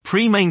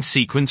Pre-main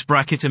sequence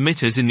Brackett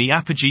emitters in the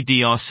APOGEE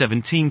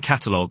DR17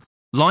 catalog,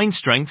 Line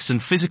Strengths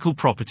and Physical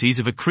Properties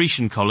of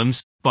Accretion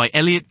Columns, by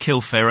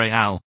Kilfer et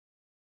al.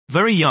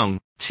 Very young,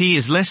 T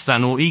is less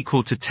than or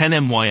equal to 10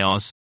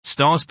 MYRs,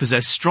 stars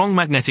possess strong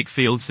magnetic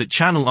fields that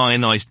channel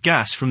ionized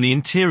gas from the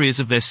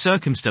interiors of their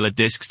circumstellar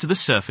disks to the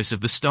surface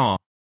of the star.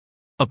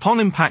 Upon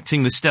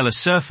impacting the stellar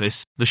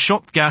surface, the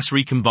shocked gas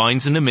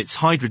recombines and emits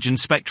hydrogen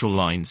spectral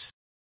lines.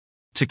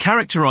 To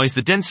characterize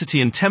the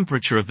density and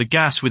temperature of the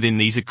gas within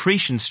these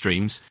accretion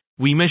streams,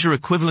 we measure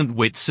equivalent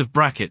widths of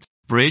Brackett,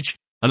 bridge,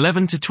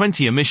 11 to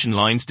 20 emission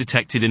lines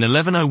detected in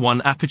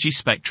 1101 apogee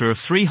spectra of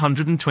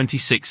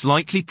 326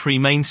 likely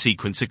pre-main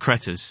sequence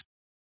accretors.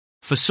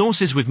 For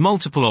sources with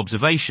multiple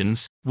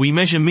observations, we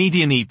measure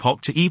median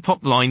epoch to epoch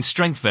line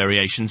strength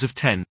variations of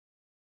 10.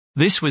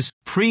 This was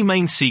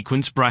pre-main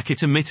sequence Brackett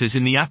emitters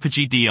in the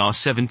APOGEE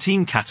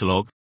DR17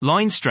 catalog,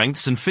 Line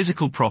Strengths and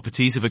Physical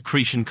Properties of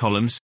Accretion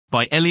Columns,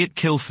 by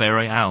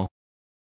Kilfer et al.